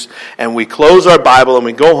scriptures and we close our Bible and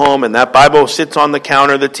we go home and that Bible sits on the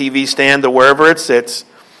counter, the TV stand, or wherever it sits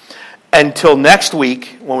until next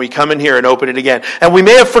week when we come in here and open it again. And we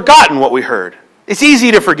may have forgotten what we heard. It's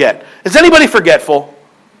easy to forget. Is anybody forgetful?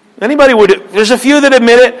 There's a few that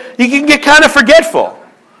admit it. You can get kind of forgetful.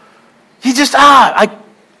 You just,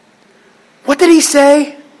 what did he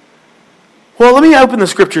say? Well, let me open the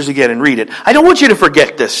scriptures again and read it. I don't want you to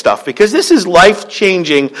forget this stuff because this is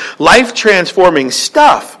life-changing, life-transforming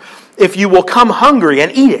stuff if you will come hungry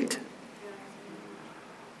and eat it.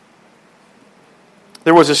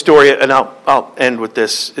 There was a story, and I'll end with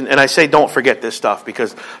this, and I say don't forget this stuff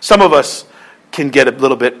because some of us can get a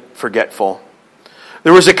little bit forgetful.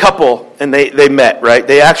 There was a couple, and they met, right?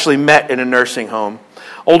 They actually met in a nursing home.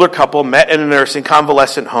 Older couple met in a nursing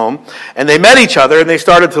convalescent home, and they met each other, and they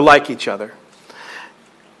started to like each other.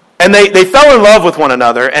 And they fell in love with one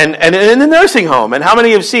another, and in the nursing home. And how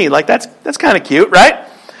many have seen? Like, that's kind of cute, right?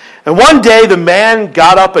 And one day, the man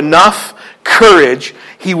got up enough courage,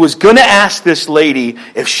 he was going to ask this lady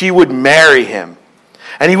if she would marry him.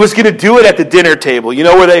 And he was going to do it at the dinner table. You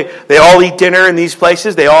know where they all eat dinner in these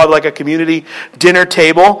places? They all have like a community dinner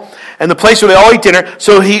table. And the place where they all eat dinner.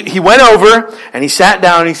 So he went over and he sat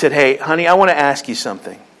down and he said, hey, honey, I want to ask you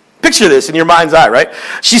something. Picture this in your mind's eye, right?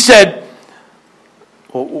 She said,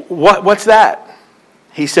 well, what's that?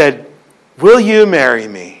 He said, will you marry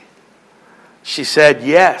me? She said,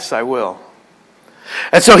 yes, I will.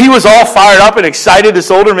 And so he was all fired up and excited,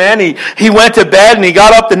 this older man. He went to bed and he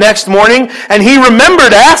got up the next morning and he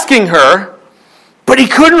remembered asking her, but he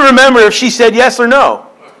couldn't remember if she said yes or no.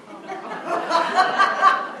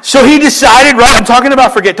 So he decided, right, I'm talking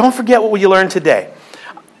about don't forget what you learned today.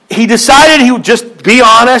 He decided he would just be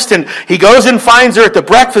honest, and he goes and finds her at the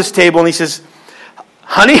breakfast table and he says,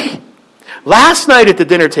 honey, last night at the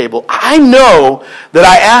dinner table, I know that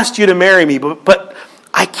I asked you to marry me, but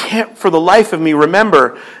I can't for the life of me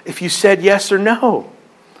remember if you said yes or no.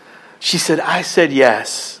 She said, I said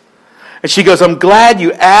yes. And she goes, I'm glad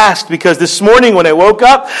you asked because this morning when I woke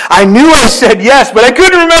up, I knew I said yes, but I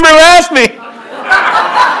couldn't remember who asked me.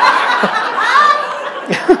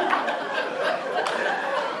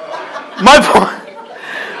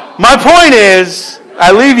 My point is,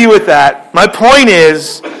 I leave you with that. My point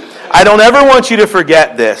is, I don't ever want you to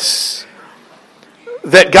forget this.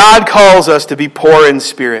 That God calls us to be poor in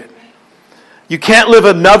spirit. You can't live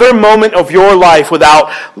another moment of your life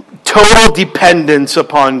without total dependence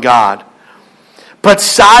upon God. But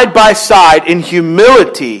side by side, in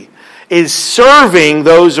humility, is serving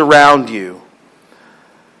those around you.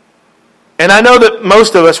 And I know that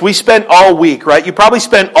most of us, we spent all week, right? You probably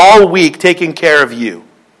spent all week taking care of you.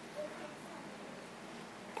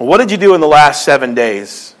 Well, what did you do in the last 7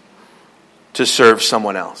 days to serve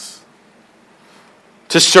someone else?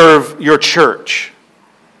 To serve your church?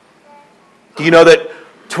 Do you know that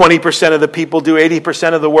 20% of the people do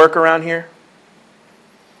 80% of the work around here?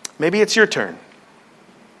 Maybe it's your turn.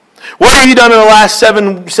 What have you done in the last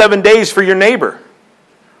seven days for your neighbor?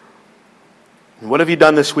 And what have you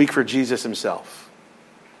done this week for Jesus himself?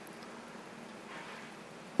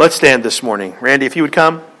 Let's stand this morning. Randy, if you would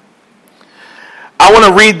come. I want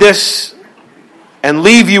to read this and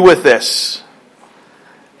leave you with this.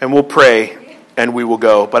 And we'll pray and we will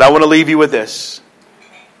go. But I want to leave you with this.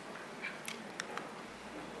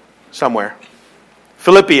 Somewhere.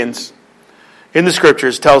 Philippians in the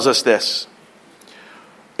scriptures tells us this.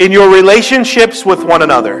 In your relationships with one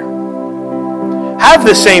another, have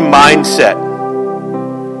the same mindset.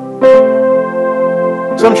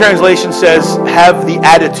 Some translation says, have the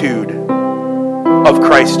attitude of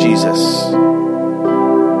Christ Jesus.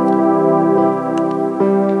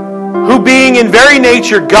 Who being in very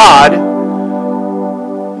nature God,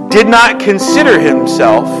 did not consider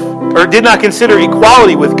himself, or did not consider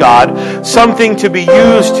equality with God something to be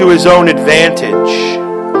used to his own advantage.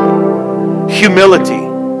 Humility.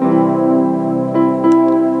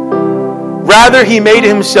 Rather, he made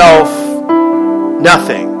himself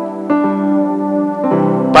nothing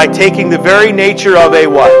by taking the very nature of a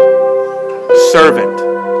what? Servant.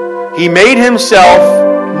 He made himself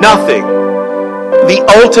nothing. The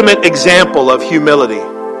ultimate example of humility.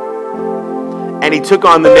 And he took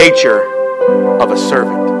on the nature of a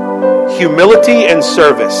servant. Humility and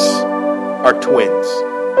service are twins.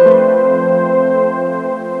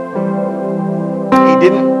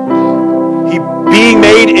 Being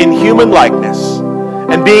made in human likeness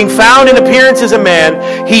and being found in appearance as a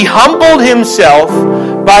man, he humbled himself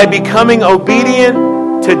by becoming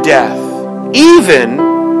obedient to death, even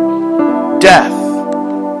death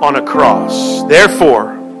on a cross.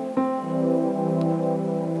 Therefore,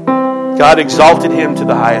 God exalted him to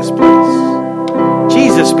the highest place.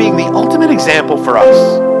 Jesus, being the ultimate example for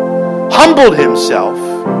us, humbled himself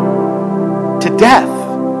to death.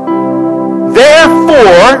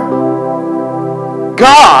 Therefore,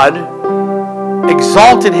 God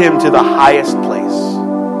exalted him to the highest place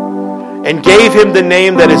and gave him the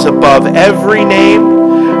name that is above every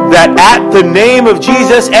name, that at the name of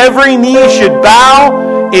Jesus every knee should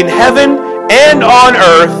bow in heaven and on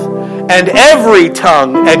earth, and every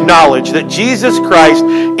tongue acknowledge that Jesus Christ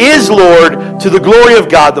is Lord, to the glory of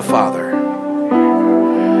God the Father.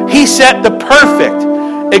 He set the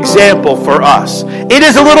perfect example for us. It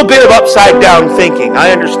is a little bit of upside down thinking,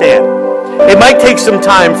 I understand. It might take some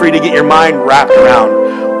time for you to get your mind wrapped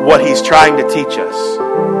around what he's trying to teach us.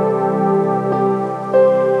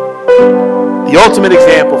 The ultimate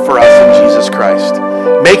example for us in Jesus Christ,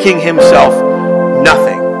 making himself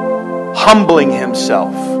nothing, humbling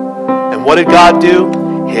himself. And what did God do?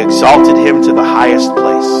 He exalted him to the highest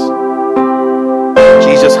place.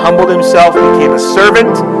 Jesus humbled himself, became a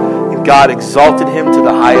servant, and God exalted him to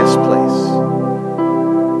the highest place.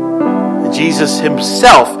 Jesus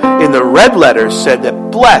himself in the red letters said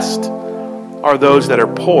that blessed are those that are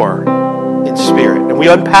poor in spirit. And we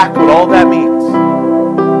unpacked what all that means.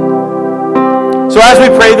 So as we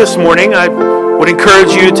pray this morning, I would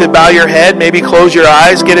encourage you to bow your head, maybe close your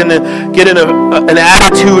eyes, get in an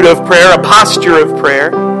attitude of prayer, a posture of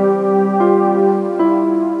prayer.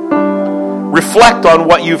 Reflect on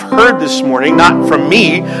what you've heard this morning, not from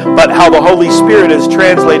me, but how the Holy Spirit has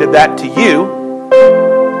translated that to you.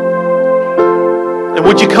 And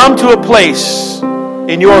would you come to a place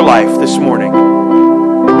in your life this morning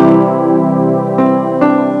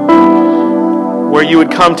where you would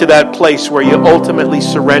come to that place where you ultimately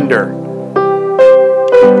surrender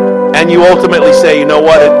and you ultimately say, you know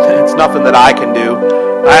what, it's nothing that I can do.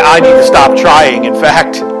 I need to stop trying, in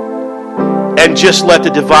fact, and just let the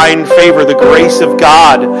divine favor, the grace of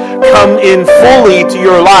God come in fully to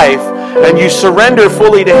your life, and you surrender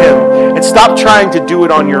fully to him and stop trying to do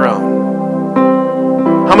it on your own.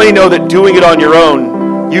 How many know that doing it on your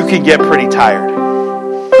own, you can get pretty tired?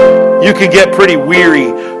 You can get pretty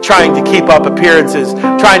weary trying to keep up appearances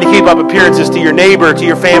to your neighbor, to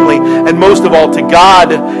your family, and most of all to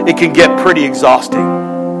God, it can get pretty exhausting.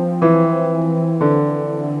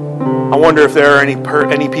 I wonder if there are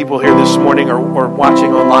any people here this morning or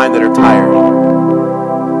watching online that are tired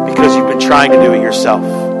because you've been trying to do it yourself.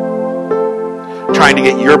 trying to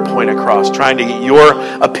get your point across, trying to get your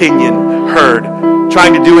opinion heard,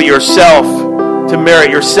 trying to do it yourself, to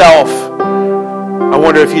merit yourself. I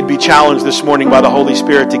wonder if you'd be challenged this morning by the Holy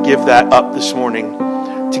Spirit to give that up this morning,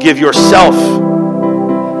 to give yourself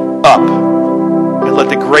up, and let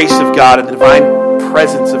the grace of God and the divine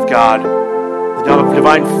presence of God, the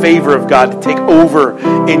divine favor of God to take over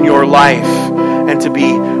in your life and to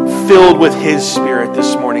be filled with His Spirit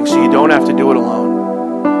this morning so you don't have to do it alone.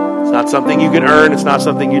 It's not something you can earn. It's not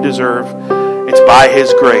something you deserve. It's by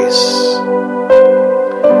His grace.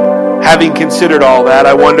 Having considered all that,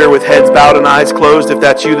 I wonder, with heads bowed and eyes closed, if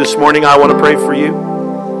that's you this morning, I want to pray for you.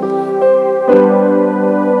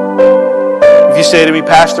 If you say to me,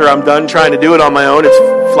 Pastor, I'm done trying to do it on my own, it's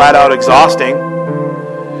flat out exhausting.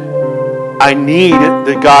 I need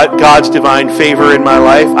God's divine favor in my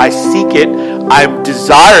life. I seek it. I'm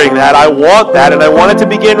desiring that. I want that, and I want it to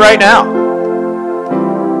begin right now.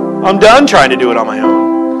 I'm done trying to do it on my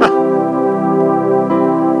own.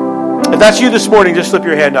 If that's you this morning, just slip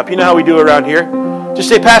your hand up. You know how we do around here? Just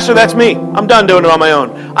say, Pastor, that's me. I'm done doing it on my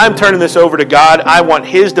own. I'm turning this over to God. I want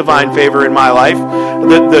His divine favor in my life.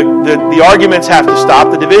 The arguments have to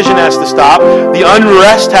stop. The division has to stop. The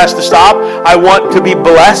unrest has to stop. I want to be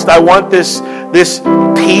blessed. I want this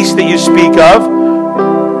peace that you speak of.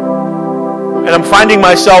 And I'm finding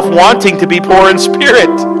myself wanting to be poor in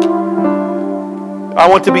spirit. I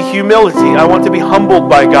want to be humility. I want to be humbled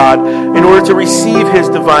by God in order to receive His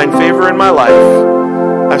divine favor in my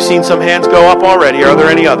life. I've seen some hands go up already. Are there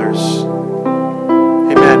any others?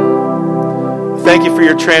 Amen. Thank you for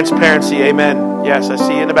your transparency. Amen. Yes, I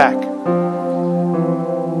see you in the back.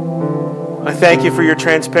 I thank you for your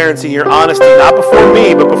transparency, your honesty, not before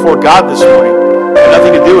me, but before God this morning. It had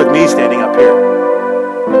nothing to do with me standing up here.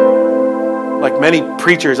 Like many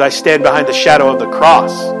preachers, I stand behind the shadow of the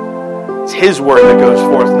cross. It's His word that goes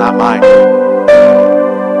forth, not mine.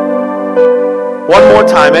 One more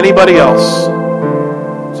time, anybody else?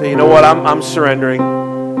 Say, you know what, I'm surrendering.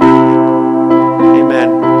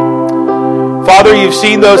 Amen. Father, you've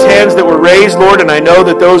seen those hands that were raised, Lord, and I know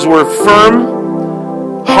that those were firm,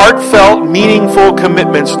 heartfelt, meaningful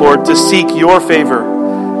commitments, Lord, to seek your favor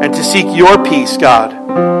and to seek your peace, God.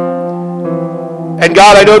 And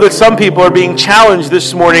God, I know that some people are being challenged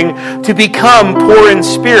this morning to become poor in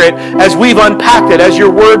spirit as we've unpacked it, as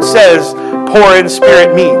your word says poor in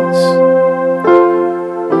spirit means.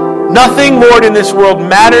 Nothing, Lord, in this world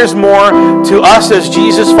matters more to us as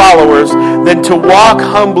Jesus followers than to walk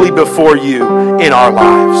humbly before you in our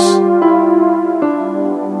lives.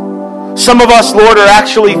 Some of us, Lord, are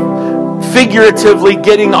actually figuratively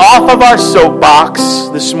getting off of our soapbox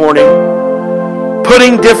this morning,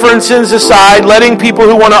 putting differences aside, letting people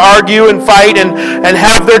who want to argue and fight and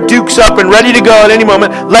have their dukes up and ready to go at any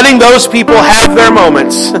moment, letting those people have their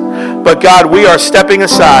moments. But God, we are stepping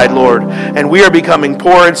aside, Lord, and we are becoming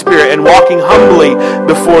poor in spirit and walking humbly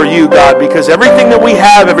before you, God, because everything that we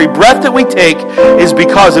have, every breath that we take is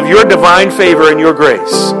because of your divine favor and your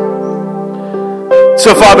grace.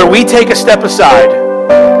 So, Father, we take a step aside,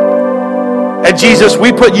 and Jesus,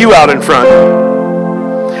 we put you out in front.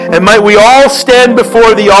 And might we all stand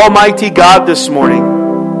before the Almighty God this morning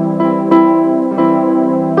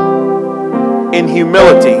in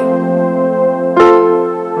humility,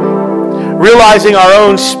 realizing our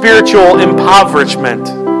own spiritual impoverishment,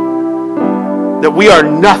 that we are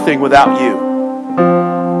nothing without you.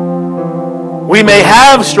 We may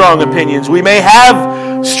have strong opinions, we may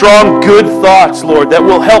have strong good thoughts, Lord, that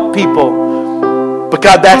will help people, but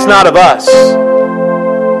God, that's not of us.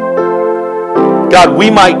 God, we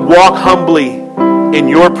might walk humbly in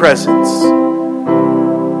your presence.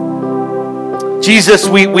 Jesus,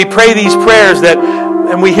 we pray these prayers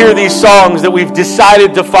and we hear these songs that we've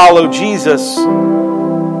decided to follow Jesus. And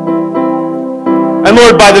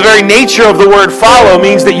Lord, by the very nature of the word follow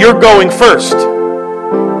means that you're going first.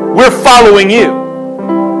 We're following you.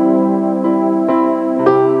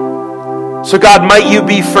 So God, might you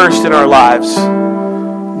be first in our lives.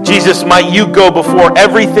 Jesus, might you go before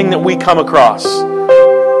everything that we come across.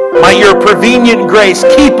 Might your prevenient grace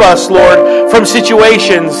keep us, Lord, from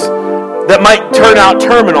situations that might turn out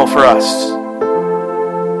terminal for us.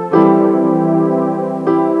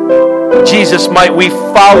 Jesus, might we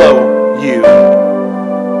follow you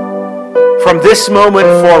from this moment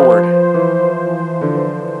forward.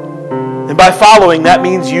 And by following, that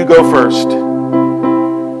means you go first.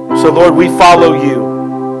 So, Lord, we follow you.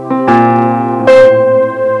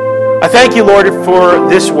 I thank you, Lord, for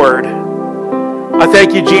this word. I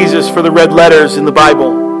thank you, Jesus, for the red letters in the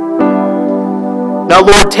Bible. Now,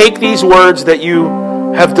 Lord, take these words that you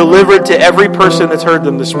have delivered to every person that's heard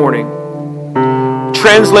them this morning.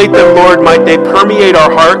 translate them, Lord, might they permeate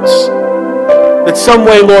our hearts. That some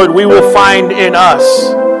way, Lord, we will find in us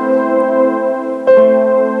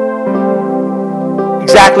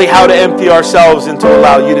exactly how to empty ourselves and to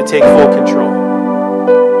allow you to take full control.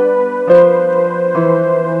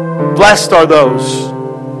 Blessed are those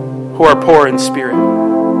who are poor in spirit.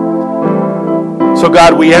 So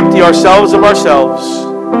God, we empty ourselves of ourselves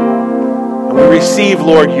and we receive,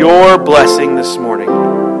 Lord, your blessing this morning.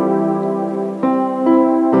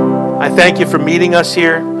 I thank you for meeting us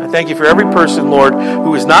here. I thank you for every person, Lord,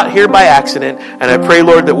 who is not here by accident. And I pray,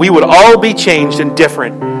 Lord, that we would all be changed and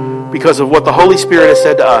different because of what the Holy Spirit has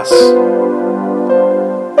said to us.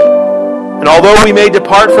 And although we may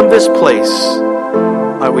depart from this place,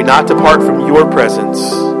 might we not depart from your presence.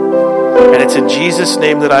 And it's in Jesus'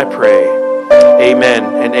 name that I pray. Amen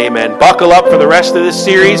and amen. Buckle up for the rest of this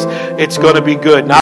series. It's going to be good.